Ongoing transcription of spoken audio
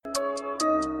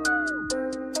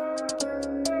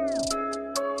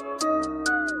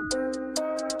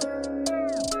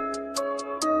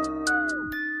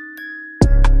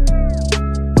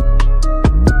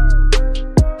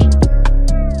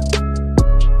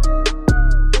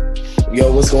Yo,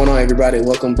 what's going on, everybody?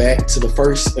 Welcome back to the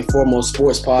First and Foremost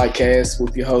Sports Podcast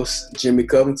with your host, Jimmy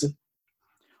Covington.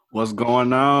 What's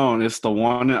going on? It's the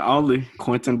one and only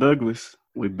Quentin Douglas.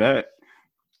 We back.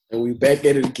 And we back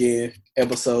at it again,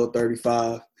 episode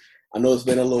 35. I know it's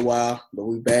been a little while, but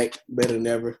we back better than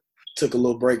ever. Took a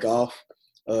little break off,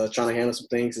 trying to handle some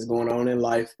things that's going on in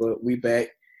life, but we back,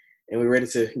 and we're ready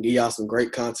to give y'all some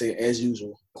great content as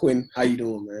usual. Quentin, how you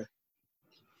doing, man?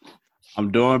 I'm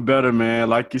doing better, man.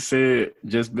 Like you said,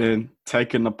 just been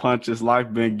taking the punches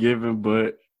life been giving,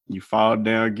 but you fall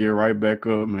down, get right back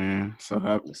up, man. So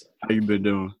how you been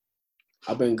doing?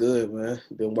 I've been good, man.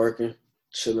 Been working,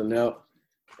 chilling out,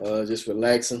 just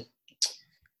relaxing.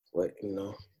 But,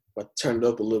 but turn it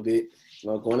up a little bit.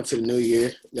 Going into the new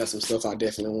year, got some stuff I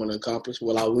definitely want to accomplish.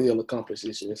 Well, I will accomplish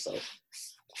this year, so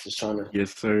just trying to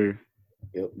Yes, sir.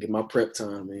 Get my prep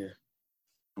time, man.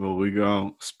 Well, we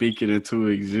gonna speak it into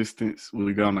existence.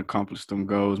 We gonna accomplish them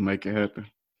goals, make it happen.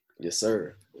 Yes,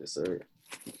 sir. Yes, sir.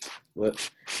 But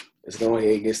let's go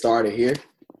ahead and get started here.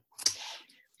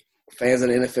 Fans of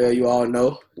the NFL, you all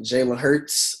know Jalen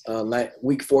Hurts,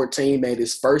 week 14, made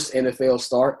his first NFL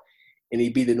start, and he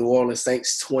beat the New Orleans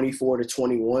Saints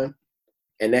 24-21.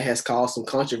 And that has caused some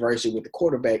controversy with the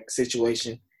quarterback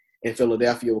situation in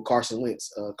Philadelphia with Carson Wentz.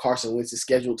 Carson Wentz is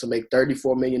scheduled to make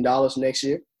 $34 million next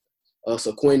year.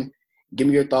 So, Quinn, give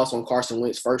me your thoughts on Carson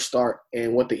Wentz's first start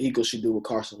and what the Eagles should do with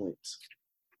Carson Wentz.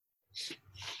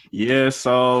 Yeah,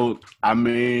 so, I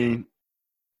mean,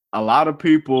 a lot of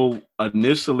people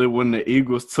initially when the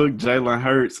Eagles took Jalen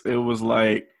Hurts, it was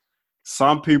like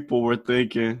some people were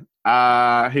thinking,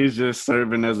 he's just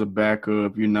serving as a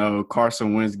backup.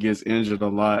 Carson Wentz gets injured a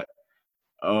lot.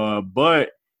 But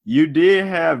you did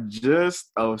have just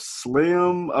a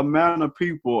slim amount of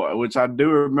people, which I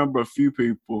do remember a few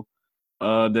people,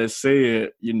 that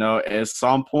said, at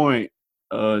some point,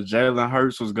 Jalen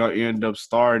Hurts was going to end up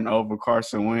starting over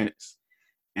Carson Wentz.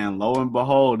 And lo and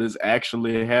behold, it's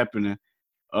actually happening.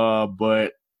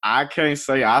 But I can't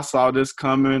say I saw this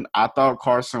coming. I thought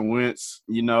Carson Wentz,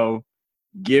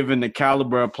 given the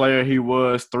caliber of player he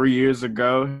was 3 years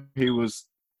ago, he was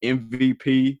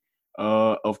MVP.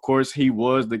 Of course, he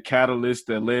was the catalyst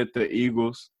that led the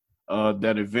Eagles,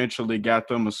 that eventually got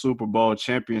them a Super Bowl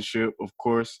championship. Of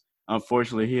course,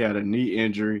 unfortunately, he had a knee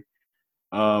injury.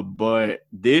 But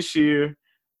this year,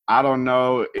 I don't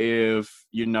know if,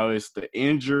 it's the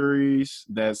injuries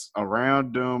that's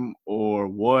around him or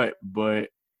what, but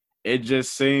it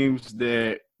just seems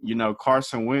that,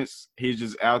 Carson Wentz, he's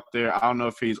just out there. I don't know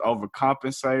if he's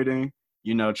overcompensating,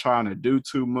 trying to do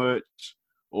too much,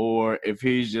 or if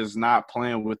he's just not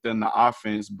playing within the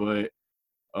offense. But,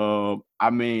 the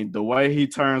way he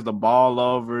turns the ball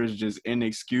over is just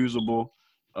inexcusable.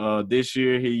 This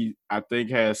year he, I think,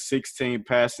 has 16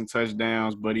 passing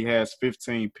touchdowns, but he has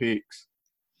 15 picks.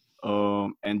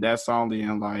 And that's only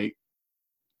in like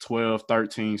 12,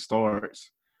 13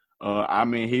 starts.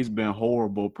 He's been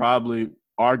horrible, probably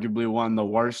arguably one of the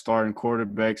worst starting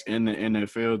quarterbacks in the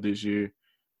NFL this year.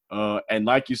 And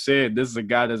like you said, this is a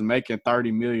guy that's making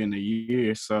 $30 million a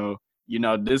year. So,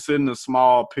 this isn't a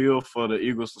small pill for the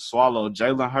Eagles to swallow.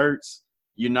 Jalen Hurts,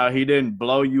 he didn't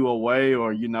blow you away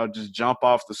or, just jump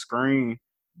off the screen.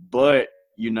 But,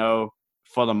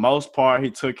 for the most part,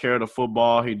 he took care of the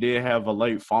football. He did have a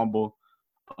late fumble.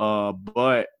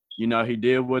 But, he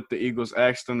did what the Eagles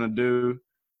asked him to do.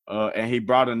 And he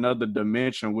brought another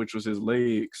dimension, which was his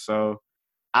legs. So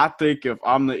I think if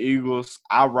I'm the Eagles,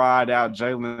 I ride out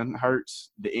Jalen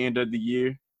Hurts the end of the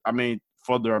year.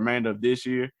 For the remainder of this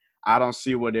year. I don't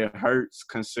see what it hurts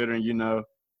considering,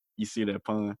 you see that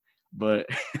pun. But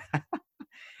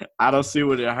I don't see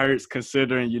what it hurts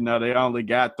considering, they only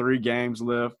got 3 games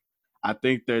left. I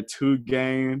think they're 2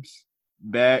 games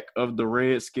back of the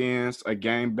Redskins, a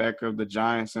game back of the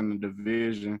Giants in the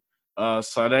division.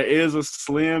 So there is a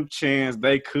slim chance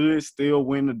they could still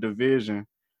win the division.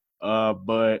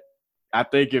 But I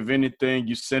think if anything,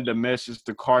 you send a message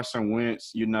to Carson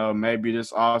Wentz, maybe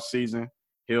this offseason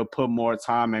he'll put more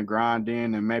time and grind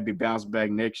in and maybe bounce back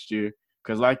next year.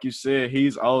 Because like you said,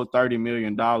 he's owed $30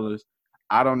 million.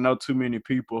 I don't know too many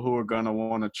people who are going to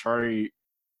want to trade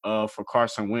for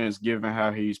Carson Wentz given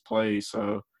how he's played.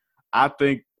 So I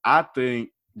think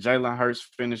Jalen Hurts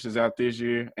finishes out this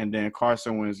year and then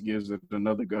Carson Wentz gives it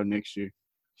another go next year.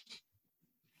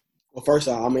 Well, first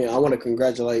off, I want to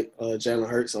congratulate Jalen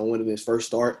Hurts on winning his first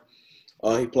start.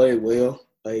 He played well.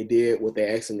 He did what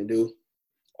they asked him to do.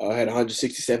 Had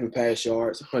 167 pass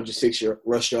yards, 106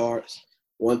 rush yards,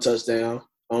 1 touchdown.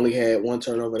 Only had 1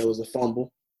 turnover. That was a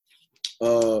fumble.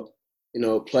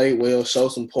 Played well, showed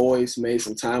some poise, made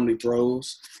some timely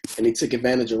throws, and he took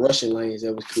advantage of rushing lanes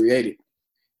that was created.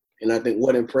 And I think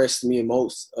what impressed me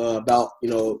most about,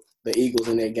 the Eagles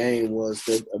in that game was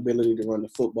their ability to run the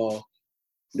football.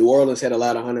 New Orleans had a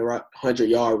lot of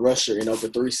 100-yard rusher in over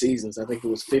 3 seasons. I think it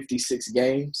was 56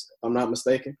 games, if I'm not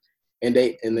mistaken. And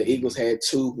the Eagles had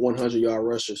 2 100-yard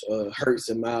rushers, Hurts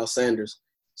and Miles Sanders.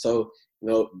 So,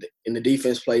 and the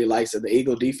defense played lights out. The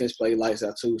Eagle defense played lights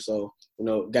out too. So,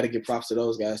 got to give props to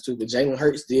those guys too. But Jalen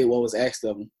Hurts did what was asked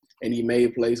of him, and he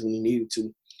made plays when he needed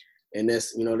to. And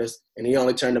and he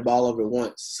only turned the ball over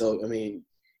once. So, I mean,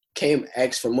 came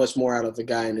asked for much more out of the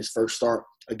guy in his first start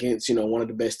against, one of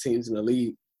the best teams in the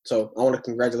league. So I want to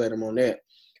congratulate him on that.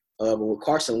 But with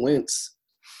Carson Wentz,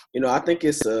 I think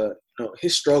it's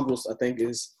his struggles. I think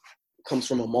comes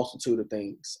from a multitude of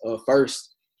things.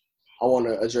 First, I want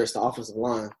to address the offensive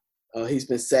line. He's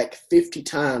been sacked 50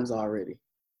 times already.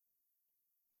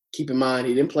 Keep in mind,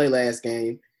 he didn't play last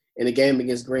game. In the game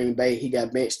against Green Bay, he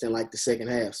got benched in the second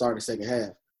half.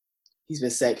 He's been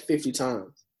sacked 50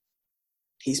 times.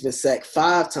 He's been sacked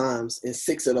 5 times in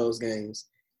 6 of those games.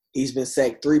 He's been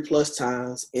sacked 3+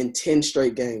 times in 10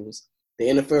 straight games. The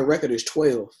NFL record is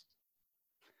 12.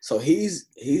 So he's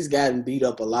gotten beat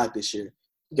up a lot this year.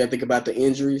 You got to think about the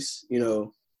injuries.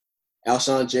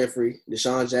 Alshon Jeffrey,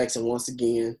 Deshaun Jackson once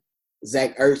again.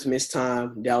 Zach Ertz missed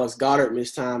time. Dallas Goedert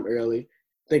missed time early.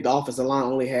 I think the offensive line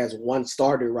only has 1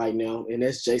 starter right now, and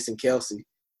that's Jason Kelce.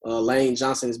 Lane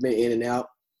Johnson has been in and out.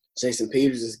 Jason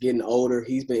Peters is getting older.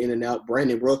 He's been in and out.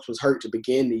 Brandon Brooks was hurt to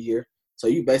begin the year. So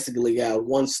you basically got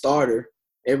 1 starter.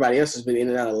 Everybody else has been in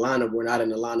and out of the lineup. We're not in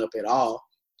the lineup at all.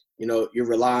 You're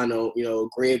relying on,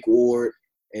 Greg Ward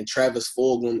and Travis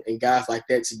Fulgham and guys like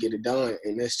that to get it done.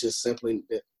 And that's just simply,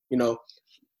 no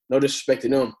disrespect to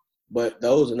them, but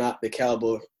those are not the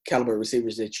caliber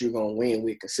receivers that you're going to win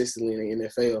with consistently in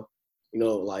the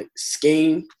NFL.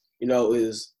 Scheme,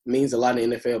 means a lot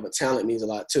in the NFL, but talent means a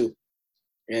lot too.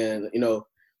 And,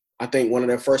 I think one of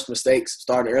their first mistakes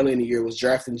starting early in the year was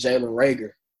drafting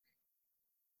Jalen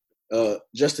Reagor.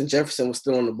 Justin Jefferson was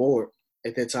still on the board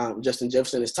at that time. Justin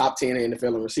Jefferson is top 10 in the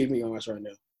NFL in receiving yards right now.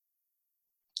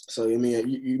 So, you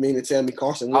mean to tell me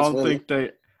Carson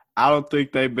Wentz I don't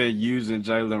think they've been using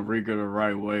Jalen Reagor the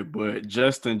right way, but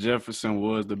Justin Jefferson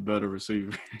was the better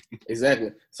receiver.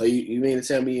 Exactly. So you mean to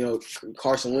tell me,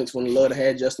 Carson Wentz would have loved to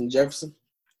have Justin Jefferson?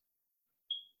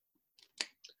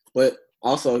 But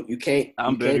also, you can't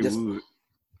all blame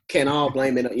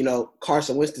it.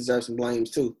 Carson Wentz deserves some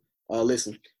blames too.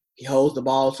 Listen, he holds the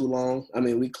ball too long. I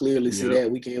mean, we clearly see that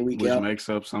week in, week out. Which makes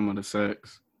up some of the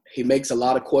sacks. He makes a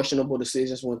lot of questionable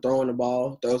decisions when throwing the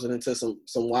ball, throws it into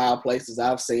some wild places.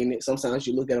 I've seen it. Sometimes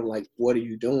you look at him like, what are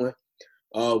you doing?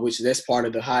 Which that's part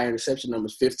of the high interception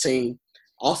numbers. 15.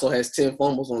 Also has 10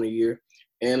 fumbles on the year.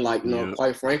 And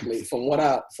quite frankly, from what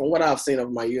I've seen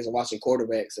over my years of watching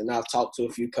quarterbacks, and I've talked to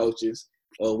a few coaches.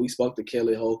 We spoke to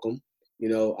Kelly Holcomb.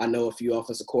 I know a few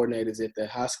offensive coordinators at the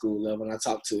high school level, and I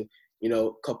talked to a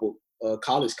couple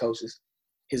college coaches.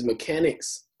 His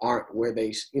mechanics aren't where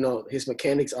his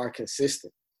mechanics are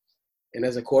consistent. And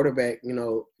as a quarterback,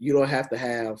 you don't have to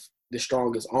have the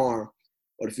strongest arm,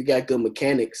 but if you got good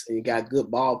mechanics and you got good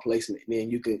ball placement,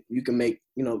 then you can make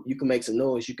some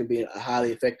noise. You can be a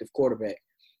highly effective quarterback.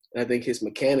 And I think his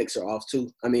mechanics are off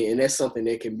too. I mean, and that's something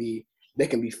that can be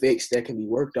fixed, that can be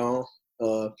worked on.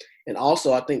 And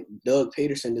also, I think Doug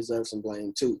Peterson deserves some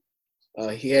blame too.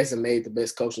 He hasn't made the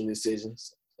best coaching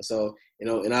decisions. So,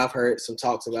 and I've heard some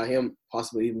talks about him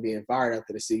possibly even being fired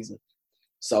after the season.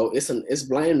 So it's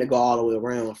blame to go all the way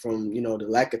around, from, the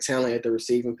lack of talent at the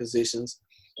receiving positions,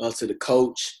 to the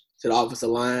coach, to the offensive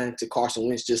line, to Carson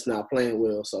Wentz just not playing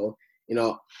well. So, you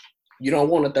don't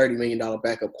want a $30 million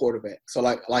backup quarterback. So,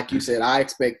 like you said, I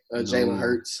expect Jalen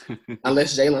Hurts,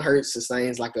 unless Jalen Hurts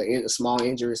sustains a small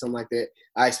injury or something like that,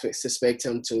 I suspect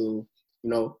him to,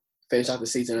 finish out the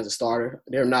season as a starter.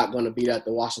 They're not going to beat out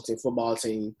the Washington football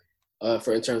team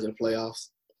in terms of the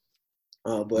playoffs.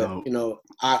 I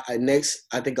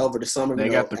think over the summer they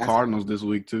got the Cardinals this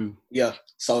week too. Yeah,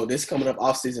 so this coming up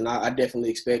off season, I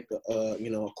definitely expect a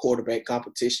quarterback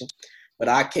competition, but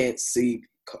I can't see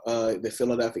the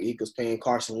Philadelphia Eagles paying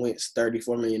Carson Wentz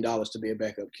 $34 million to be a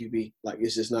backup QB.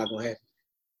 It's just not gonna happen.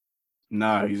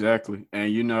 Nah, exactly.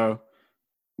 And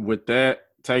with that,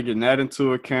 taking that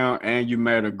into account, and you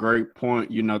made a great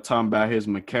point, talking about his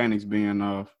mechanics being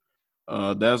off.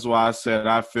 That's why I said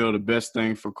I feel the best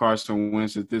thing for Carson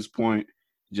Wentz at this point,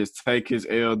 just take his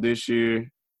L this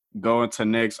year, go into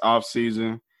next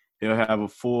offseason. He'll have a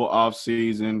full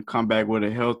offseason, come back with a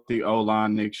healthy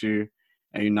O-line next year.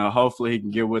 And, hopefully he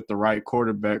can get with the right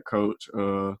quarterback coach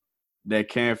that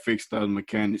can fix those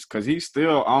mechanics. Because he's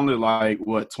still only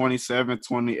 27,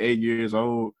 28 years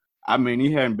old. I mean,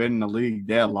 he hadn't been in the league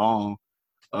that long.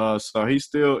 So he's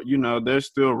still, there's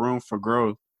still room for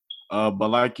growth. But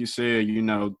like you said,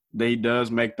 they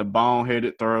does make the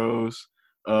boneheaded throws,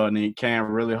 and he can't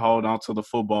really hold on to the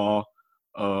football,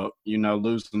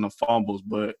 losing the fumbles.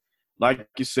 But like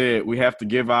you said, we have to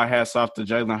give our hats off to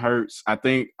Jalen Hurts. I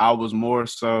think I was more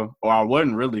so, or I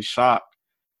wasn't really shocked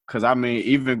because,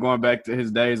 even going back to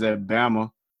his days at Bama,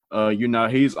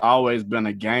 he's always been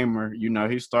a gamer.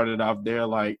 He started off there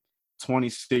like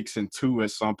 26-2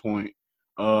 at some point.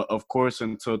 Of course,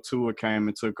 until Tua came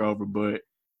and took over. But,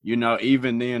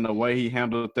 even then, the way he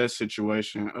handled that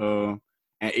situation,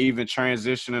 and even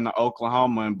transitioning to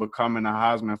Oklahoma and becoming a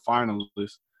Heisman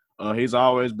finalist, he's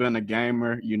always been a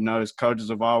gamer. His coaches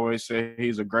have always said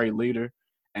he's a great leader.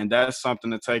 And that's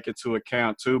something to take into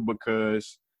account, too,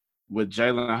 because with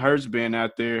Jalen Hurts being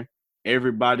out there,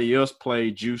 everybody else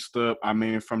played juiced up.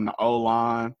 From the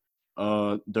O-line,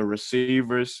 the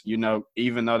receivers,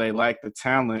 even though they lack the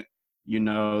talent,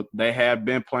 they have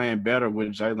been playing better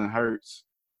with Jalen Hurts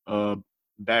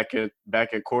back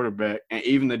at quarterback. And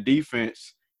even the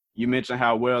defense, you mentioned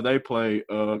how well they play.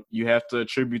 You have to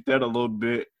attribute that a little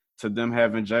bit to them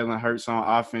having Jalen Hurts on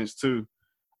offense too.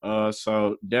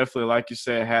 So definitely, like you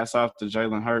said, hats off to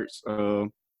Jalen Hurts.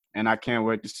 And I can't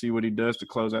wait to see what he does to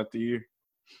close out the year.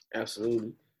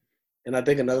 Absolutely. And I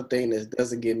think another thing that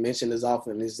doesn't get mentioned as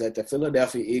often is that the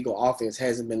Philadelphia Eagle offense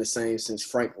hasn't been the same since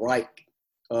Frank Reich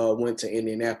went to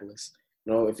Indianapolis.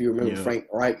 If you remember Frank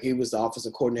Reich, he was the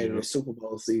offensive coordinator in the Super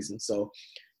Bowl season. So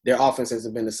their offense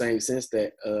hasn't been the same since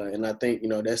that. And I think,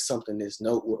 that's something that's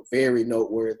very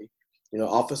noteworthy.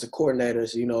 Offensive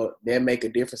coordinators, they make a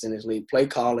difference in this league. Play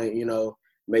calling,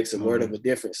 makes a word of a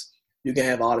difference. You can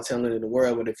have all the talent in the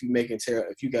world, but if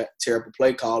you got terrible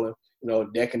play calling,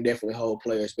 that can definitely hold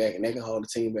players back, and they can hold the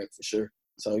team back for sure.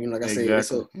 So, like I said,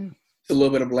 it's a little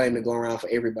bit of blame to go around for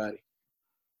everybody,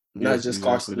 not just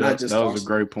Carson. Not just that Carson. Was a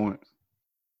great point.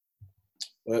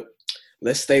 But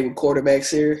let's stay with quarterbacks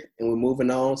here, and we're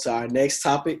moving on to our next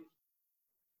topic.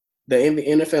 The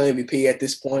NFL MVP at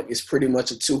this point is pretty much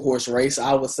a two-horse race,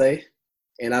 I would say,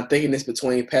 and I'm thinking it's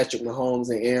between Patrick Mahomes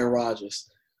and Aaron Rodgers.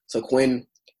 So, Quinn,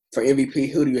 for MVP,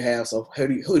 who do you have? So who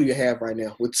do you have right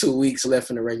now with 2 weeks left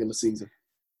in the regular season?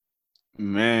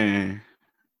 Man,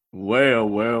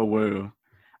 well.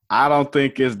 I don't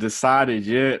think it's decided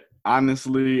yet.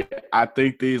 Honestly, I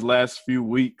think these last few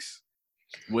weeks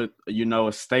with,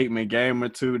 a statement game or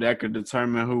two that could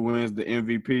determine who wins the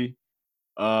MVP.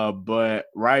 But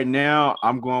right now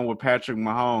I'm going with Patrick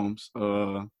Mahomes.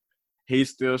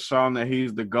 He's still showing that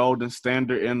he's the golden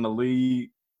standard in the league.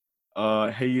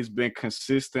 He's been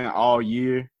consistent all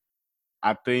year.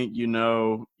 I think, you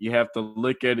have to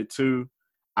look at it too.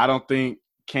 I don't think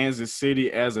Kansas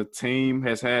City as a team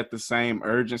has had the same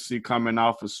urgency coming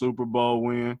off a Super Bowl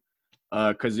win.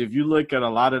 Because if you look at a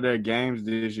lot of their games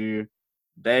this year,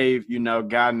 they've,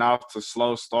 gotten off to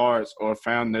slow starts or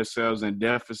found themselves in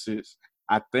deficits.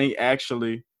 I think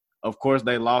actually, of course,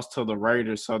 they lost to the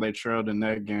Raiders, so they trailed in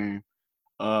that game.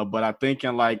 But I think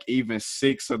in even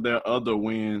 6 of their other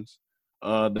wins,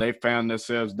 they found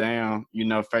themselves down,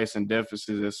 facing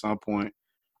deficits at some point.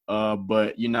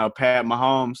 But, Pat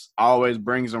Mahomes always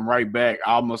brings them right back,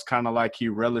 almost kind of like he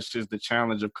relishes the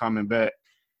challenge of coming back.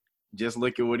 Just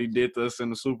look at what he did to us in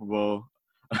the Super Bowl.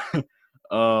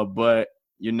 But,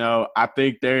 I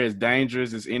think they're as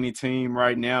dangerous as any team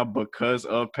right now because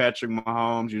of Patrick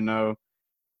Mahomes,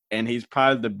 and he's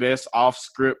probably the best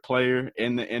off-script player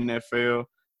in the NFL.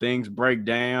 Things break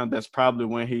down. That's probably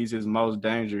when he's his most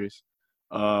dangerous.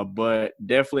 But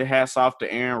definitely hats off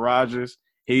to Aaron Rodgers.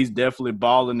 He's definitely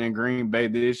balling in Green Bay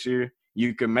this year.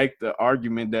 You can make the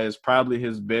argument that it's probably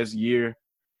his best year,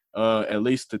 at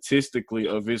least statistically,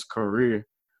 of his career.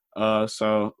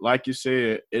 So like you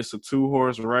said, it's a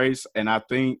two-horse race, and I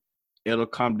think it'll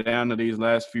come down to these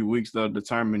last few weeks that'll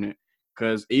determine it.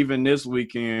 Because even this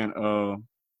weekend,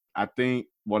 I think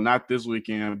 – well, not this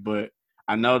weekend, but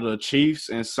I know the Chiefs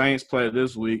and Saints play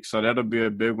this week, so that'll be a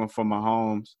big one for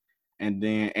Mahomes. And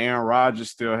then Aaron Rodgers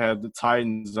still has the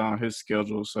Titans on his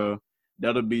schedule, so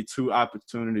that'll be 2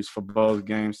 opportunities for both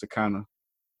games to kind of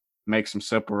make some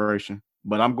separation.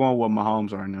 But I'm going with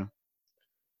Mahomes right now.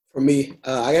 For me,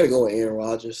 I got to go with Aaron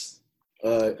Rodgers.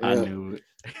 I knew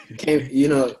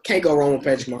it. Can't go wrong with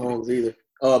Patrick Mahomes either.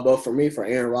 But for me, for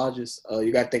Aaron Rodgers,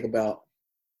 you got to think about,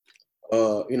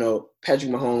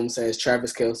 Patrick Mahomes has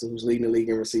Travis Kelce, who's leading the league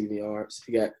in receiving yards.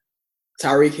 He got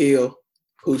Tyreek Hill,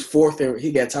 who's fourth in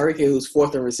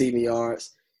receiving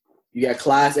yards. You got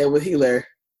Clyde Edwards-Helaire.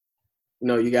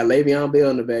 You got Le'Veon Bell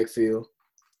in the backfield.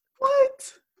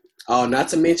 What? Oh, not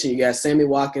to mention you got Sammy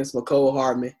Watkins, Mecole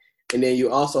Hardman, and then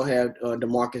you also have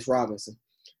DeMarcus Robinson.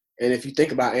 And if you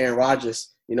think about Aaron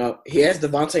Rodgers, you know, he has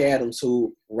Devontae Adams,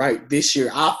 who this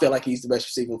year I feel like he's the best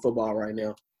receiver in football right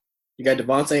now. You got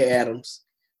Devontae Adams.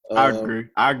 I agree.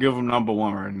 I give him number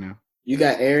one right now. You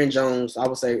got Aaron Jones. I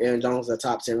would say Aaron Jones is a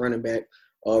top 10 running back.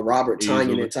 Robert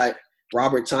Tonyan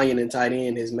in tight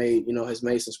end has made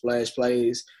some splash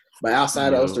plays. But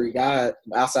outside of those three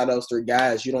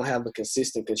guys, you don't have a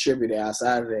consistent contributor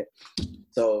outside of that.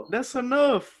 So that's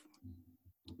enough.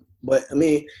 But I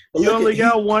mean, you only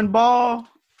got one ball.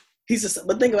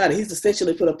 But think about it. He's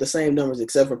essentially put up the same numbers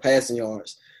except for passing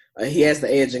yards. He has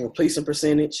the edge in completion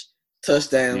percentage,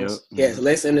 touchdowns. Yep. He has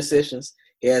less interceptions.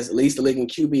 He has at least the league in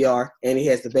QBR, and he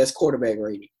has the best quarterback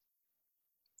rating.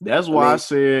 That's why I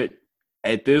said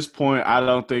at this point I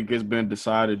don't think it's been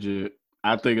decided yet.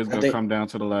 I think it's going to come down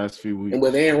to the last few weeks. And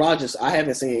with Aaron Rodgers, I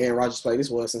haven't seen Aaron Rodgers play this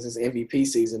well since his MVP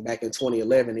season back in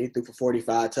 2011. He threw for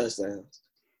 45 touchdowns.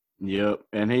 Yep,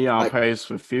 and he on pace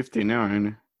for 50 now, ain't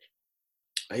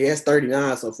he? He has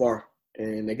 39 so far,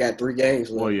 and they got 3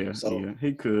 games left. Oh, yeah, yeah.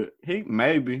 He could. He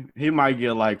might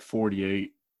get like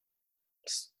 48.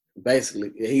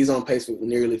 Basically, he's on pace for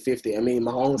nearly 50. I mean,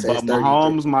 Mahomes has 33.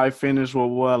 Mahomes might finish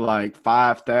with like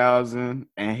 5,000,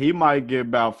 and he might get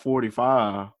about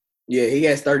 45. Yeah, he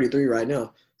has 33 right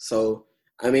now. So,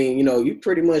 I mean, you know, you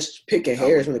pretty much picking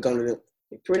hairs when it comes to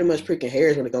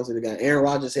the guy. Aaron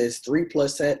Rodgers has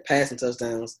 3+ passing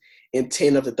touchdowns in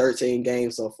 10 of the 13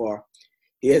 games so far.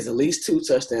 He has at least 2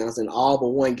 touchdowns in all but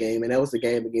one game, and that was the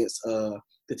game against the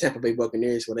Tampa Bay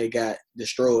Buccaneers where they got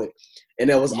destroyed. And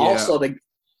that was also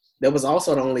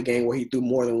the only game where he threw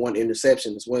more than 1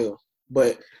 interception as well.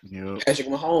 But Patrick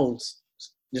Mahomes,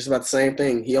 just about the same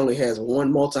thing. He only has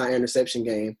 1 multi-interception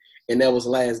game, and that was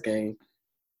the last game.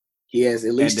 He has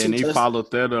at least 2 And then he followed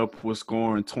that up with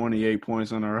scoring 28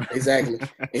 points in a row. Exactly.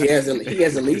 He has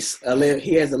at least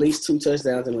 2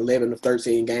 touchdowns in 11 of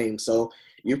 13 games. So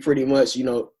you're pretty much, you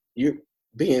know, you're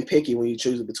being picky when you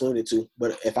choose between the two.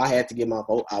 But if I had to give my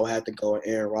vote, I would have to go with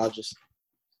Aaron Rodgers.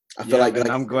 I feel like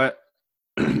I'm glad.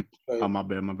 Oh, my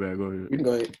bad. Go ahead. You can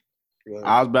go ahead.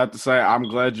 I was about to say, I'm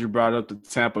glad you brought up the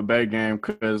Tampa Bay game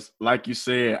because, like you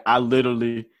said,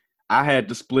 I had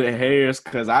to split hairs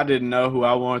because I didn't know who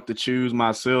I wanted to choose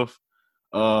myself.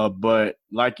 But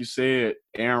like you said,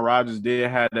 Aaron Rodgers did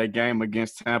have that game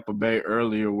against Tampa Bay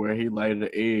earlier where he laid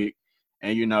the egg.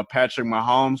 And, you know, Patrick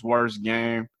Mahomes' worst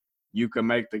game, you could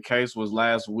make the case, was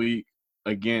last week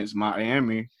against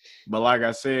Miami. But like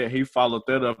I said, he followed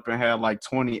that up and had like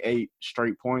 28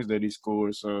 straight points that he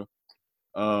scored. So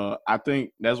I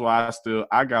think that's why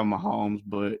I got Mahomes,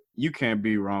 but you can't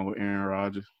be wrong with Aaron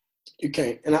Rodgers. You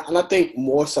can't. And I think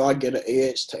more so I get an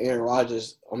edge to Aaron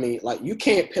Rodgers. I mean, like, you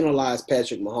can't penalize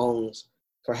Patrick Mahomes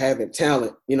for having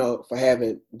talent, you know, for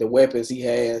having the weapons he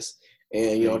has.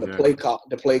 And, you know, exactly.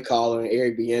 the play caller and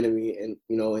Eric Bieniemy and,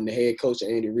 you know, and the head coach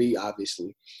Andy Reid,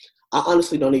 obviously. I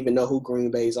honestly don't even know who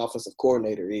Green Bay's offensive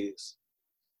coordinator is.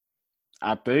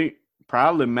 I think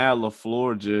probably Matt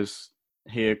LaFleur, just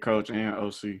head coach and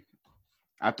OC.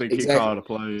 I think he called the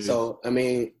plays. So, I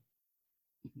mean,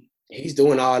 he's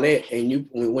doing all that. And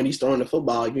when he's throwing the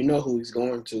football, you know who he's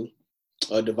going to,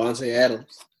 Devontae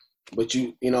Adams. But,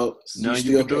 you know, nothing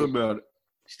you can do about it.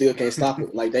 Still can't stop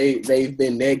it. Like, they've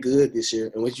been that good this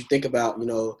year. And what you think about, you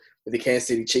know, with the Kansas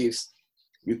City Chiefs,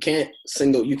 you can't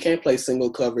play single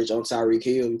coverage on Tyreek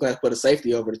Hill. You got to put a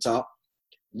safety over the top.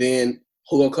 Then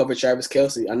who gonna cover Travis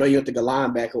Kelce? I know you don't think a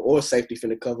linebacker or safety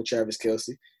finna cover Travis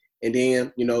Kelce. And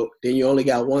then, you know, you only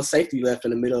got 1 safety left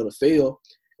in the middle of the field.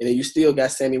 And then you still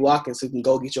got Sammy Watkins who can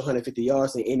go get you 150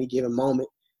 yards in any given moment.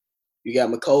 You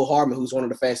got McCole Hardman, who's one of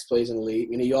the fastest players in the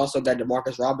league. And then you also got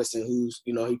DeMarcus Robinson, who's,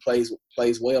 you know, he plays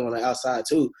well on the outside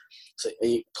too. So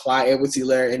Clyde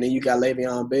Edwards-Helaire, and then you got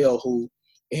Le'Veon Bell, who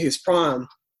in his prime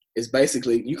is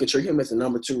basically, you can treat him as a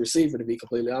number 2 receiver, to be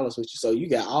completely honest with you. So you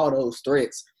got all those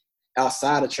threats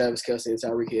outside of Travis Kelce and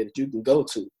Tyreek Hill that you can go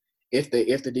to if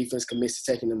the defense commits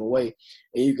to taking them away,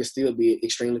 and you can still be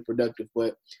extremely productive.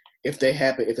 But if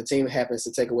a team happens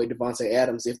to take away Devontae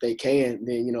Adams, if they can,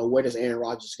 then, you know, where does Aaron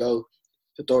Rodgers go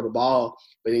to throw the ball?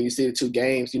 But then you see the 2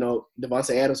 games, you know,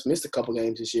 Devontae Adams missed a couple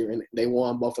games this year, and they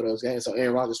won both of those games. So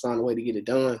Aaron Rodgers found a way to get it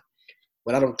done.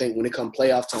 But I don't think when it comes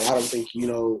playoff time, I don't think, you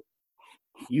know,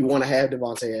 you want to have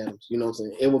Devontae Adams. You know what I'm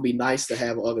saying? It would be nice to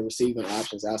have other receiving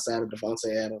options outside of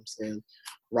Devontae Adams and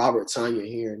Robert Tonyan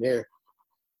here and there.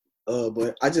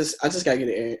 But I just got to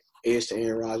get an edge to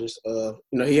Aaron Rodgers. You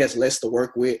know, he has less to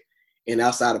work with. And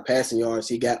outside of passing yards,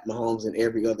 he got Mahomes in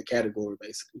every other category,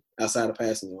 basically, outside of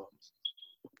passing yards.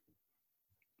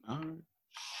 All right.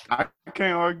 I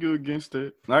can't argue against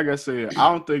it. Like I said,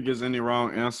 I don't think there's any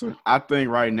wrong answer. I think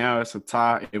right now it's a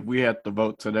tie. If we had to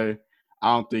vote today,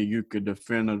 I don't think you could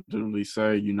definitively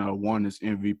say, one is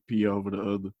MVP over the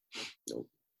other. Nope.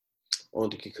 I don't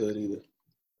think you could either.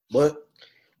 But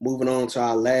moving on to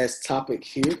our last topic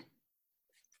here.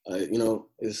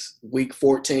 It's week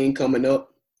 14 coming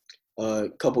up. A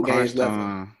couple games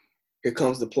left. Here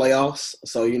comes the playoffs.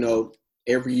 So,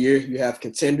 every year you have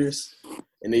contenders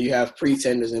and then you have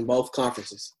pretenders in both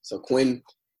conferences. So, Quinn,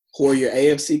 who are your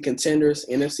AFC contenders,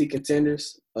 NFC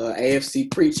contenders, AFC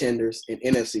pretenders, and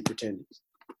NFC pretenders?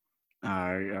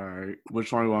 All right.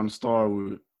 Which one do you want to start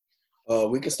with?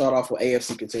 We can start off with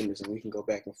AFC contenders, and we can go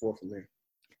back and forth from there.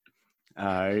 All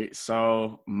right.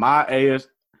 So, my AFC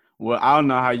 – well, I don't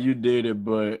know how you did it,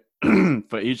 but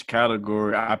for each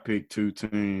category, I picked 2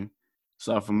 teams.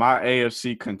 So, for my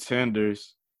AFC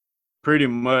contenders, pretty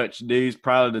much these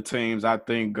probably the teams I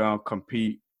think going to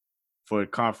compete for the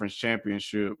conference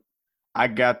championship. I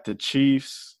got the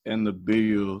Chiefs and the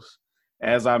Bills.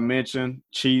 As I mentioned,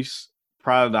 Chiefs,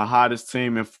 probably the hottest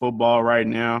team in football right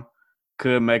now.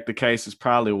 Could make the case it's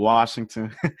probably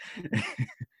Washington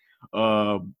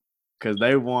because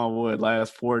they won,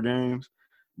 last 4 games.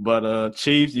 But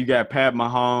Chiefs, you got Pat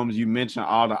Mahomes. You mentioned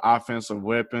all the offensive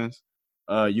weapons.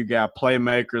 You got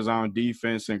playmakers on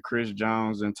defense and Chris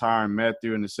Jones and Tyrann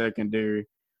Mathieu in the secondary.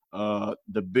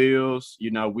 The Bills,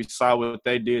 we saw what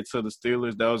they did to the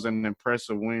Steelers. That was an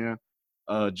impressive win.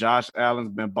 Josh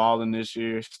Allen's been balling this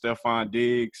year. Stephon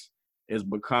Diggs is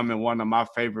becoming one of my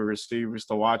favorite receivers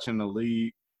to watch in the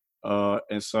league.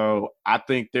 And so I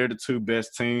think they're the 2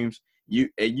 best teams.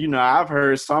 I've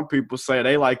heard some people say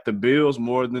they like the Bills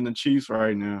more than the Chiefs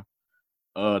right now.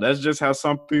 That's just how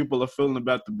some people are feeling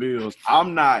about the Bills.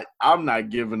 I'm not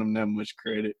giving them that much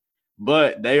credit,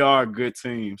 but they are a good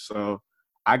team. So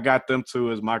I got them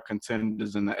 2 as my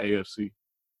contenders in the AFC.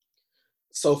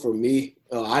 So for me,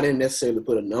 I didn't necessarily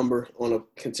put a number on the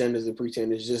contenders and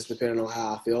pretenders, just depending on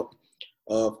how I felt.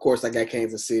 Of course, I got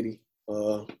Kansas City.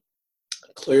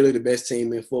 Clearly the best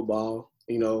team in football.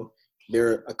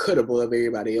 They're a cut above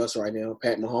everybody else right now.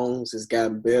 Pat Mahomes has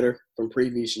gotten better from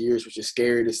previous years, which is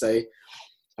scary to say.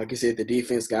 Like I said, the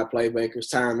defense got playmakers.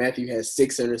 Tyrann Mathieu has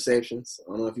 6 interceptions.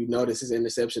 I don't know if you noticed his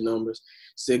interception numbers.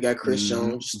 Still got Chris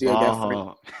Jones.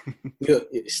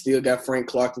 Still got Frank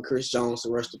Clark and Chris Jones to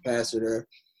rush the passer there.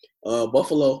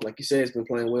 Buffalo, like you said, has been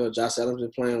playing well. Josh Allen's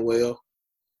been playing well.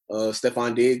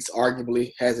 Stephon Diggs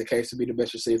arguably has a case to be the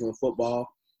best receiver in football.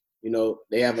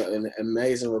 They have an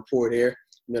amazing rapport there.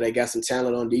 They got some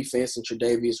talent on defense and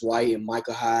Tre'Davious White and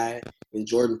Michael Hyde and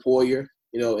Jordan Poyer,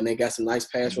 and they got some nice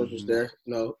pass rushers there.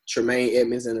 Tremaine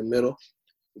Edmonds in the middle.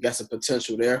 We got some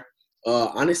potential there.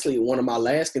 Honestly, one of my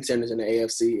last contenders in the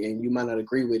AFC, and you might not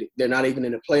agree with it, they're not even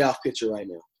in the playoff picture right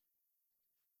now.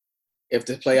 If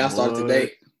the playoffs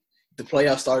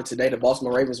started today, the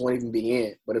Baltimore Ravens won't even be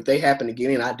in. But if they happen to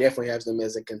get in, I definitely have them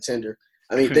as a contender.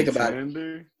 I mean, think about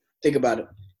it.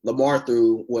 Lamar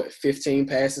threw, 15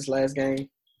 passes last game?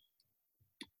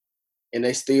 And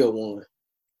they still won.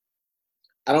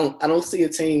 I don't see a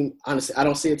team, honestly, I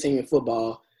don't see a team in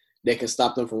football that can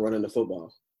stop them from running the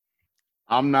football.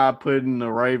 I'm not putting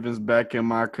the Ravens back in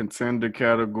my contender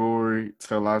category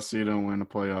till I see them win a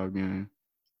playoff game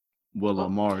with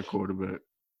Lamar quarterback.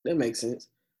 That makes sense.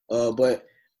 But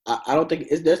I don't think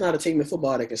there's not a team in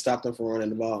football that can stop them from running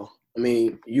the ball. I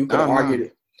mean, you could have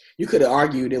argued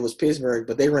it was Pittsburgh,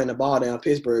 but they ran the ball down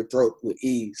Pittsburgh's throat with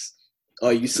ease.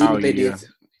 You see what they did.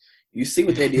 You see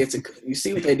what they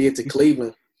did to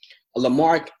Cleveland.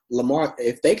 Lamar,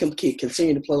 if they can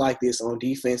continue to play like this on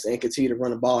defense and continue to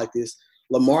run the ball like this,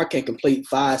 Lamar can complete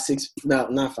 5, 6. No,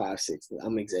 not 5, 6.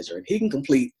 I'm exaggerating. He can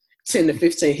complete 10 to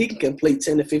 15. He can complete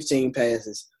 10 to 15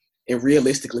 passes and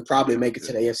realistically probably make it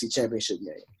to the AFC Championship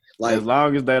game. As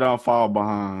long as they don't fall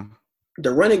behind.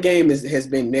 The running game has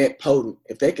been net potent.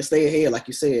 If they can stay ahead, like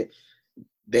you said,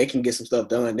 they can get some stuff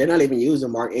done. They're not even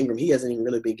using Mark Ingram. He hasn't even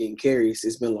really been getting carries.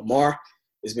 It's been Lamar,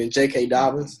 it's been J.K.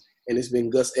 Dobbins, and it's been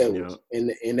Gus Edwards.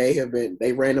 Yeah. And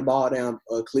they ran the ball down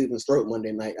Cleveland's throat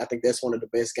Monday night. I think that's one of the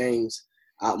best games,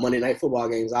 Monday night football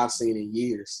games I've seen in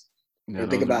years. Yeah, and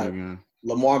think about it.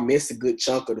 Lamar missed a good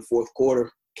chunk of the fourth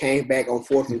quarter, came back on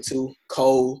 4th and 2,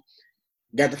 cold,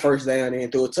 got the first down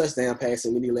and threw a touchdown pass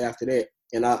immediately after that.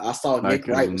 And I saw Nick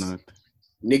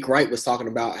Wright was talking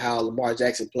about how Lamar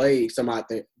Jackson played, some about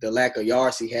the lack of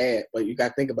yards he had. But you got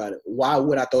to think about it. Why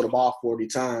would I throw the ball 40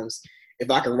 times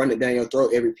if I can run it down your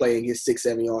throat every play and get 6,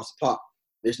 7 yards to pop?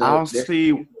 I don't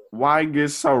see why he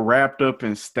gets so wrapped up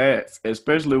in stats,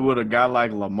 especially with a guy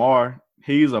like Lamar.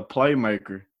 He's a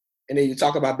playmaker. And then you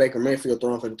talk about Baker Mayfield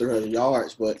throwing for 300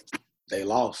 yards, but they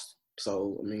lost.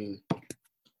 So, I mean.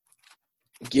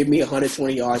 give me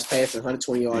 120 yards passing,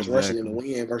 120 yards rushing in the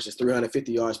Exactly. win versus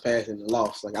 350 yards passing in the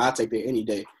loss. Like, I'll take that any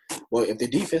day. But if the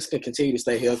defense can continue to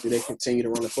stay healthy, they continue to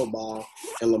run the football,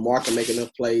 and Lamar can make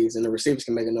enough plays, and the receivers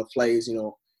can make enough plays, in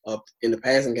the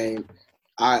passing game,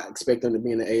 I expect them to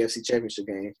be in the AFC Championship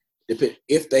game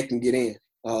if they can get in.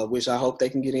 Which I hope they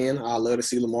can get in. I love to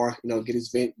see Lamar, get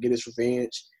his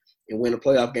revenge and win a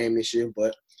playoff game this year,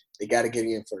 but they got to get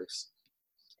in first.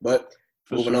 But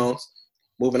For moving sure. on,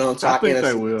 moving on to I our think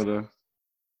they NFC. will, though.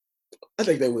 I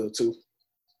think they will too.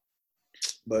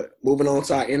 But moving on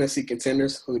to our NFC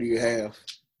contenders, who do you have?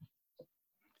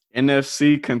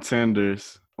 NFC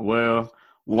contenders. Well,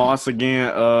 once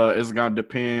again, it's gonna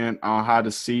depend on how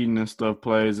the seeding and stuff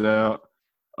plays out.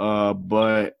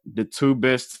 But the two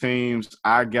best teams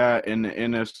I got in the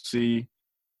NFC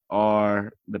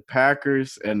are the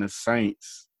Packers and the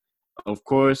Saints. Of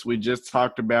course, we just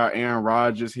talked about Aaron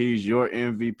Rodgers. He's your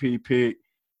MVP pick,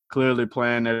 clearly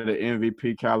playing at an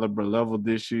MVP caliber level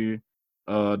this year.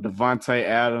 Devontae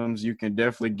Adams, you can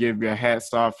definitely give your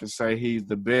hats off and say he's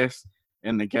the best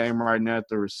in the game right now at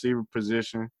the receiver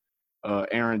position.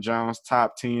 Aaron Jones,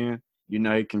 top 10.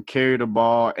 He can carry the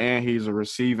ball, and he's a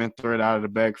receiving threat out of the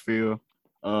backfield.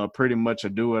 Pretty much a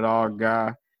do-it-all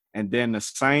guy. And then the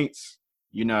Saints,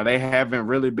 they haven't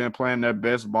really been playing their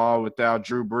best ball without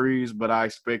Drew Brees, but I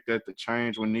expect that to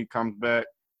change when he comes back.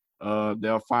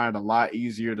 They'll find it a lot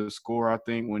easier to score, I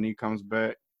think, when he comes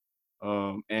back.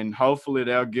 And hopefully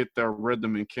they'll get their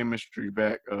rhythm and chemistry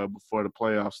back before the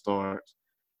playoff starts.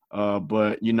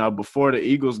 But before the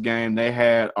Eagles game, they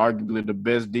had arguably the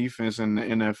best defense in the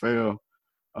NFL.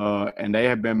 And they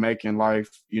have been making life,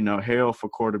 hell for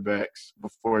quarterbacks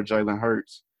before Jalen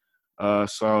Hurts.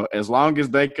 So as long as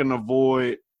they can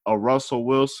avoid a Russell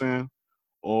Wilson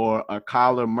or a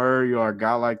Kyler Murray or a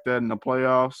guy like that in the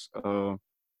playoffs,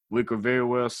 we could very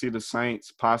well see the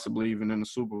Saints possibly even in the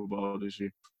Super Bowl this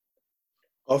year.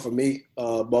 Oh, for me,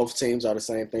 both teams are the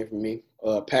same thing for me.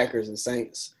 Packers and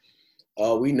Saints.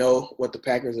 We know what the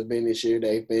Packers have been this year.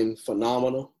 They've been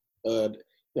phenomenal. The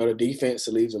defense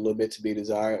leaves a little bit to be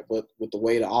desired, but with the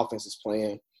way the offense is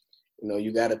playing,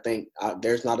 you got to think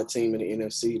there's not a team in the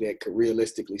NFC that could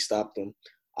realistically stop them.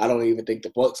 I don't even think the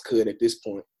Bucs could at this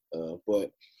point.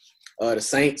 But the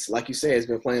Saints, like you said, has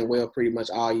been playing well pretty much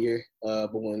all year. But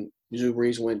when Drew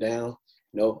Brees went down,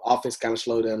 offense kind of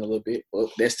slowed down a little bit. But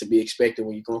that's to be expected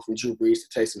when you're going from Drew Brees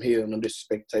to Taysom Hill. No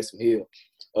disrespect to Taysom Hill.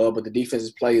 But the defense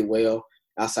has played well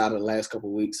outside of the last couple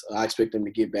of weeks. I expect them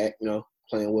to get back,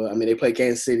 playing well. I mean, they play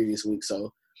Kansas City this week,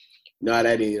 so you know how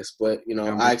that is. But,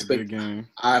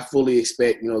 I fully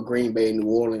expect, Green Bay and New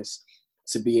Orleans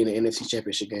to be in the NFC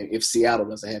Championship game if Seattle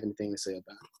doesn't have anything to say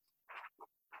about it.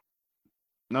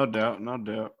 No doubt.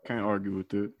 Can't argue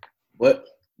with it. But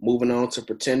moving on to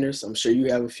pretenders, I'm sure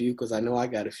you have a few because I know I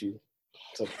got a few.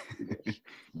 So,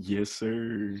 yes,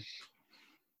 sir.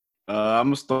 I'm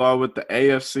going to start with the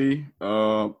AFC.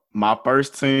 My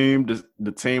first team,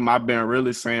 the team I've been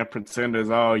really saying pretenders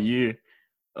all year,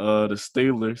 the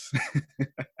Steelers.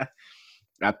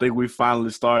 I think we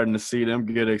finally starting to see them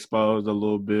get exposed a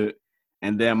little bit.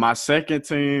 And then my second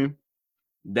team,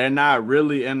 they're not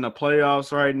really in the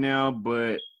playoffs right now,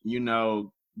 but,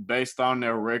 based on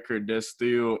their record, they're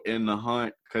still in the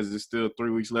hunt because there's still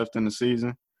 3 weeks left in the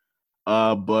season.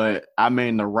 But I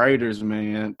mean the Raiders,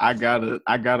 man, I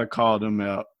gotta call them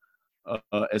out,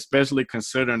 especially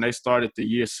considering they started the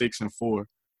year 6-4.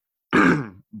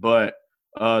 But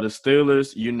the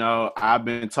Steelers, I've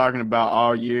been talking about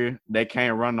all year. They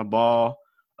can't run the ball.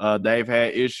 They've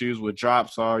had issues with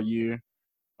drops all year.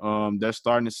 They're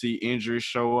starting to see injuries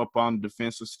show up on the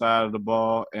defensive side of the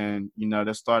ball, and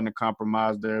they're starting to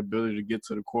compromise their ability to get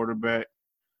to the quarterback.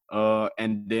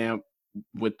 And then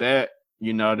with that,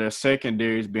 their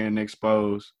secondary is being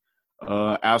exposed.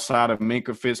 Outside of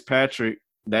Minkah Fitzpatrick,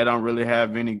 they don't really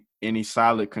have any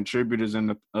solid contributors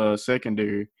in the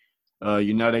secondary.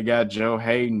 They got Joe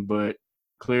Hayden, but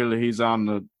clearly he's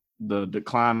on the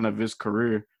decline of his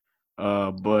career.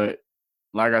 But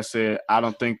like I said, I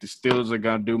don't think the Steelers are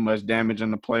going to do much damage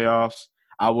in the playoffs.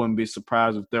 I wouldn't be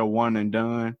surprised if they're one and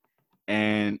done.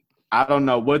 And I don't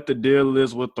know what the deal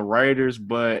is with the Raiders,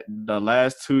 but the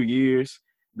last 2 years,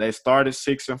 they started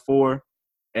 6-4.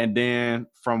 And then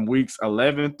from weeks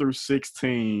 11 through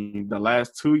 16, the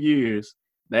last 2 years,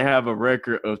 they have a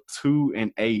record of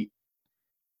 2-8.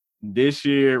 This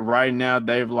year, right now,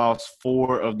 they've lost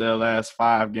 4 of their last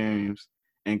 5 games,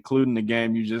 including the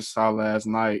game you just saw last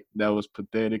night that was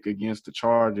pathetic against the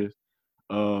Chargers.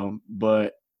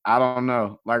 But I don't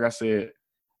know. Like I said,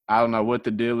 I don't know what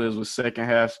the deal is with second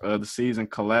half of the season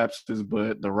collapses,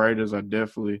 but the Raiders are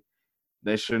definitely –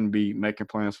 they shouldn't be making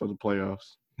plans for the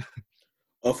playoffs.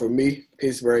 For me,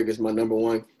 Pittsburgh is my number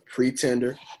one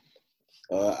pretender.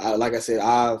 Like I said,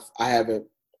 I haven't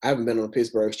been on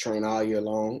Pittsburgh's train all year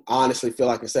long. I honestly feel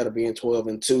like instead of being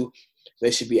 12-2,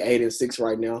 they should be 8-6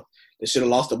 right now. They should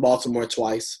have lost to Baltimore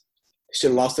twice. They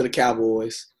should have lost to the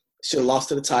Cowboys. They should have lost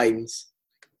to the Titans.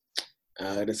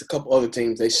 There's a couple other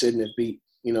teams they shouldn't have beat.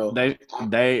 You know, they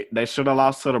should have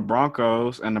lost to the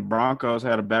Broncos, and the Broncos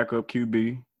had a backup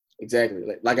QB. Exactly.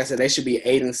 Like I said, they should be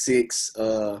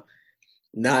 8-6,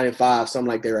 9-5, something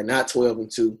like that, or not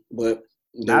 12-2. But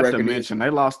not to mention they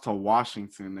lost to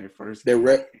Washington their first. Their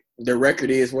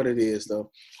record is what it is,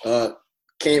 though.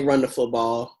 Can't run the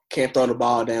football, can't throw the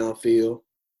ball downfield.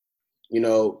 You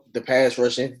know, the pass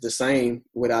rush ain't the same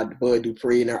without Bud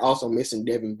Dupree, and they're also missing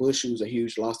Devin Bush, who's a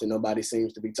huge loss that nobody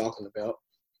seems to be talking about.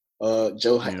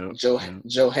 Joe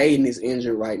Hayden is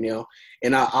injured right now,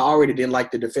 and I already didn't like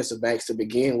the defensive backs to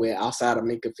begin with outside of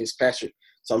Minkah Fitzpatrick,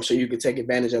 so I'm sure you could take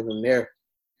advantage of them there.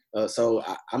 So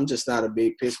I'm just not a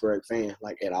big Pittsburgh fan,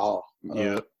 like, at all.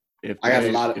 If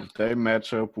they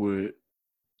match up with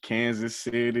Kansas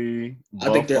City,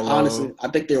 Buffalo, I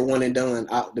think they're one and done.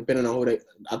 Depending on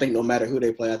I think no matter who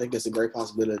they play, I think it's a great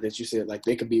possibility that you said, like,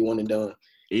 they could be one and done.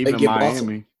 Even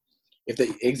Miami.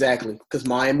 Exactly, because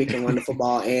Miami can run the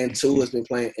football, and Tua has been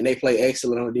playing, and they play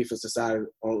excellent on the defensive side.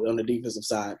 On the defensive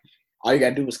side, all you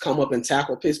gotta do is come up and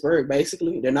tackle Pittsburgh.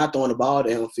 Basically, they're not throwing the ball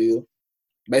downfield.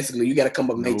 Basically, you got to come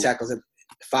up and make tackles.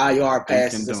 5-yard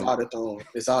passes, that's all they're throwing.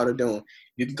 That's all they're doing.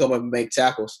 You can come up and make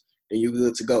tackles, and you're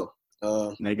good to go.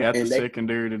 They got the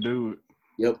secondary to do it.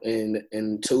 Yep,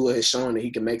 and Tua has shown that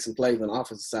he can make some plays on the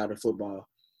offensive side of football.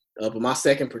 But my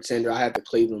second pretender, I have the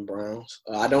Cleveland Browns.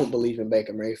 I don't believe in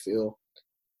Baker Mayfield.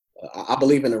 I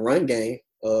believe in the run game.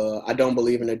 I don't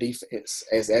believe in the defense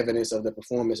as evidence of the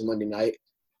performance Monday night.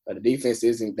 The defense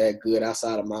isn't that good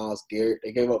outside of Myles Garrett.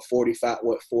 They gave up 45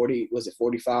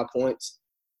 points?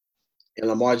 And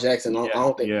Lamar Jackson, I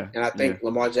don't think, and I think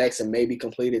Lamar Jackson maybe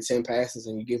completed 10 passes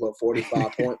and you give up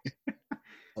 45 points.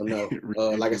 Oh, no.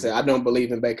 Like I said, I don't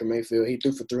believe in Baker Mayfield. He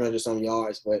threw for 300-some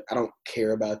yards, but I don't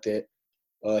care about that.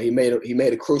 He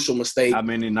made a crucial mistake. How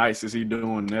many nights is he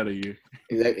doing that a year?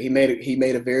 He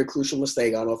made a very crucial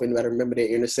mistake. I don't know if anybody remember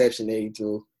that interception that he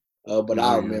threw, but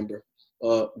I remember.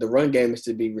 The run game is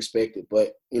to be respected,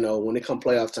 but, you know, when it comes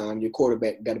playoff time, your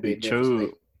quarterback got to be a difference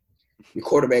maker. Your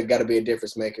quarterback got to be a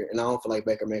difference maker, and I don't feel like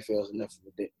Baker Mayfield is enough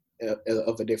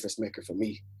of a difference maker for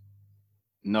me.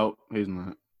 Nope, he's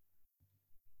not.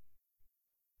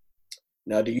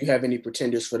 Now, do you have any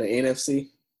pretenders for the NFC?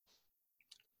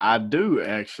 I do,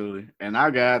 actually, and I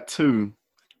got two.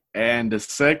 And the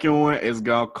second one is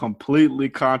going to completely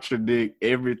contradict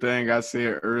everything I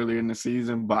said earlier in the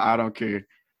season, but I don't care.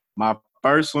 My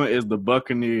first one is the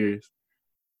Buccaneers.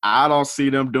 I don't see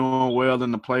them doing well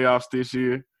in the playoffs this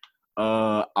year.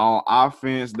 On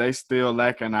offense, they still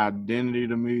lack an identity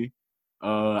to me.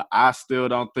 I still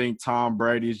don't think Tom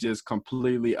Brady's just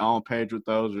completely on page with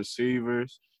those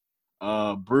receivers.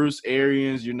 Bruce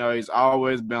Arians, you know, he's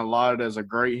always been lauded as a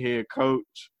great head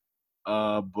coach.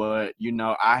 But, you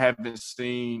know, I haven't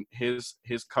seen his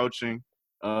coaching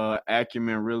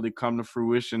acumen really come to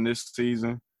fruition this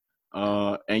season.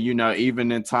 And, you know,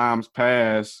 even in times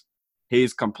past,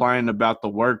 he's complaining about the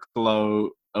workload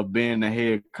of being the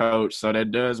head coach. So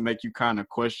that does make you kind of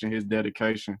question his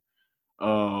dedication.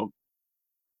 And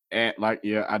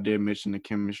I did mention the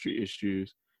chemistry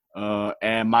issues.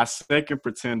 And my second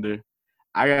pretender,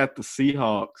 I got the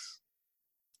Seahawks.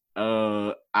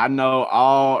 I know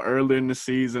all early in the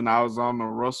season I was on the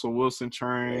Russell Wilson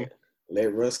train.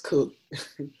 Let Russ cook.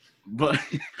 But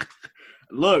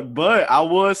I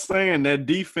was saying that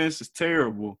defense is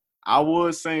terrible. I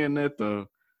was saying that though.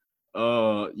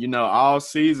 You know, all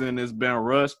season it's been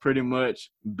Russ pretty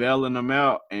much bailing them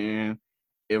out. And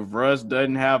if Russ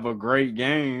doesn't have a great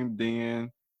game,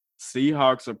 then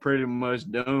Seahawks are pretty much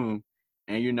doomed.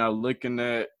 And, you know, looking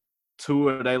at 2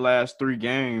 of their last 3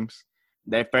 games,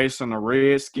 they facing the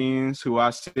Redskins, who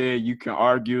I said you can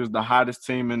argue is the hottest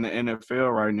team in the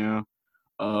NFL right now,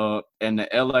 and the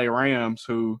LA Rams,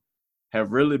 who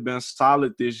have really been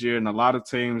solid this year, and a lot of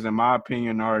teams, in my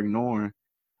opinion, are ignoring.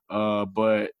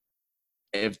 But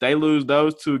if they lose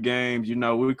those 2 games, you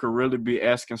know, we could really be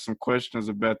asking some questions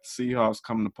about the Seahawks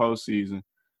coming to postseason.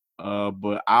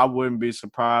 But I wouldn't be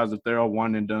surprised if they're a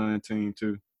one-and-done team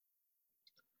too.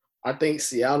 I think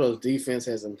Seattle's defense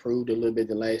has improved a little bit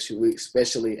the last few weeks,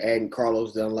 especially adding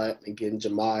Carlos Dunlap and getting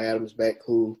Jamal Adams back,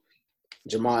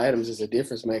 Jamal Adams is a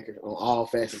difference maker on all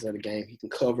facets of the game. He can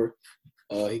cover,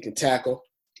 he can tackle,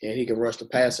 and he can rush the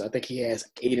passer. I think he has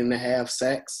 8.5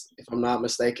 sacks, if I'm not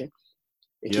mistaken.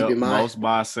 And keep Yep, in mind, most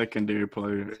by a secondary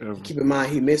player ever. keep in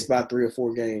mind, he missed by 3 or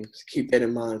 4 games. Keep that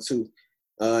in mind too.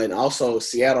 And also,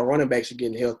 Seattle running backs are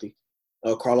getting healthy.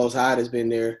 Carlos Hyde has been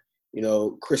there.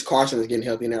 Chris Carson is getting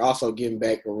healthy, and they're also getting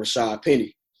back Rashad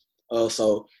Penny.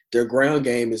 So their ground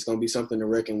game is going to be something to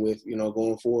reckon with,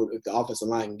 going forward. If the offensive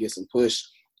line can get some push,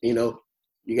 you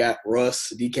got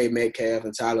Russ, DK Metcalf,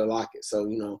 and Tyler Lockett.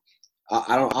 So,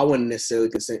 I wouldn't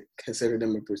necessarily consider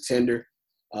them a pretender.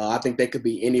 I think they could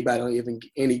be anybody on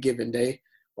any given day,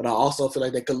 but I also feel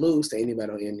like they could lose to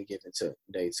anybody on any given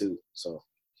day too. So,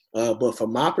 but for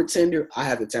my pretender, I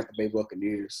have the Tampa Bay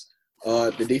Buccaneers.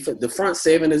 The front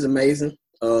seven is amazing,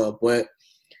 but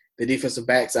the defensive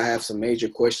backs I have some major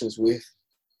questions with.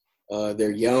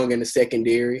 They're young in the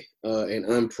secondary and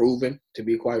unproven, to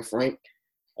be quite frank.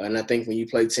 And I think when you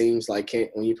play teams like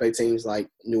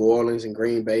New Orleans and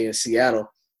Green Bay and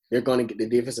Seattle, they're going to get the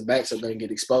defensive backs are going to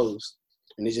get exposed,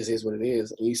 and it just is what it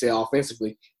is. And you say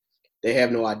offensively, they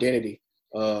have no identity.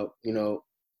 Tom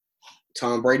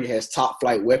Brady has top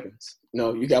flight weapons.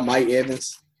 You got Mike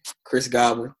Evans, Chris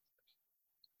Godwin,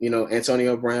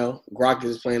 Antonio Brown. Gronk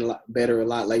is playing a lot better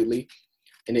lately.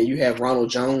 And then you have Ronald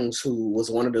Jones, who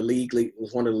was one of the league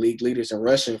leaders in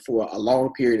rushing for a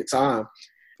long period of time.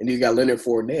 And you got Leonard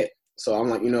Fournette. So I'm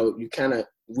like, you kind of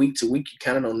week to week, you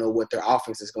kind of don't know what their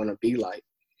offense is going to be like.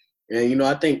 And,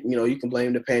 I think, you can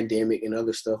blame the pandemic and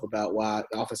other stuff about why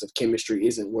offensive chemistry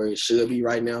isn't where it should be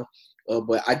right now.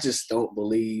 But I just don't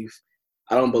believe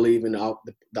in the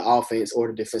offense or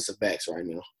the defensive backs right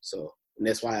now. So, and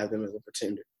that's why I have them as a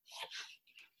pretender.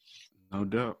 No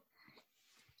doubt.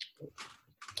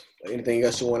 Anything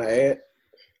else you want to add?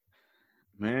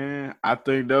 Man, I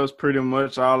think that was pretty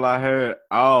much all I had.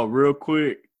 Oh, real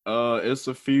quick, it's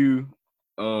a few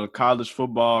college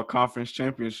football conference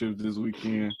championships this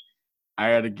weekend. I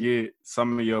had to get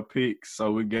some of your picks.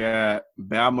 So we got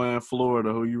Bama and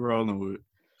Florida. Who you rolling with?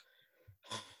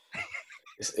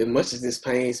 As much as this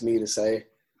pains me to say,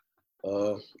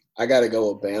 I got to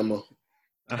go with Bama.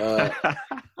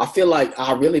 I feel like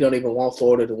I really don't even want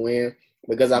Florida to win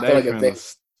because I feel like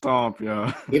if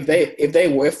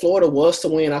Florida was to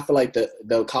win, I feel like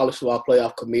the college football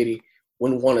playoff committee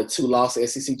wouldn't want a 2-loss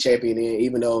SEC champion in,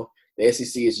 even though the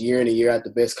SEC is year in and year out the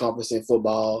best conference in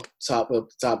football, top up,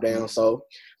 top down. So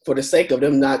for the sake of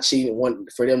them not cheating,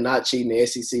 the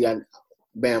SEC,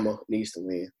 Bama needs to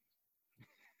win.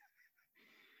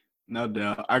 No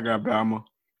doubt. I got Bama.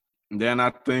 Then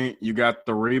I think you got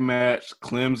the rematch,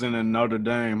 Clemson and Notre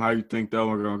Dame. How you think that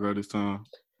one going to go this time?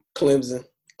 Clemson.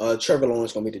 Trevor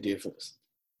Lawrence going to be the difference.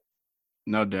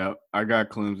 No doubt. I got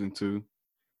Clemson too.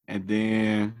 And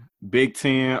then Big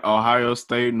Ten, Ohio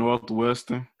State,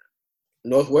 Northwestern.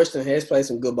 Northwestern has played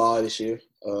some good ball this year.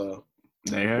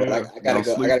 They have. I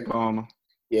gotta go. On them.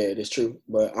 Yeah, that's true.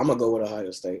 But I'm going to go with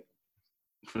Ohio State.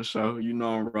 For sure.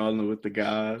 I'm rolling with the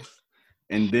guys.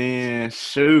 And then,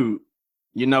 shoot.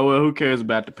 You know what? Who cares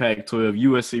about the Pac-12?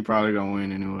 USC probably going to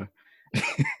win anyway.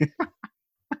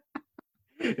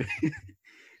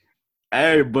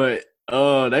 Hey, but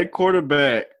that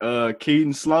quarterback,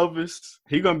 Keaton Slovis,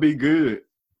 he going to be good.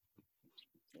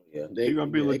 Yeah, he going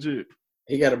to be legit.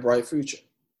 He got a bright future.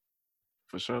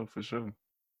 For sure.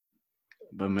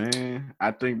 But, man,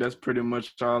 I think that's pretty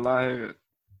much all I had.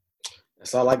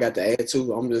 That's all I got to add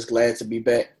to. I'm just glad to be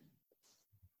back.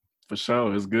 For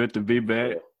sure. It's good to be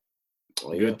back.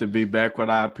 Oh, yeah. Good to be back with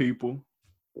our people.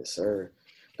 Yes, sir.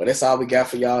 But that's all we got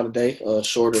for y'all today.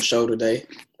 Shorter show today.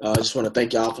 I just want to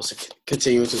thank y'all for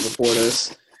continuing to support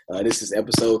us. This is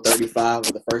episode 35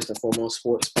 of the First and Foremost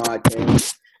Sports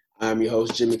Podcast. I'm your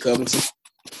host, Jimmy Covington.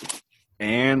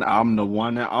 And I'm the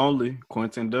one and only,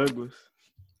 Quentin Douglas.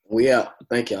 We out.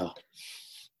 Thank y'all.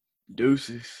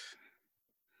 Deuces.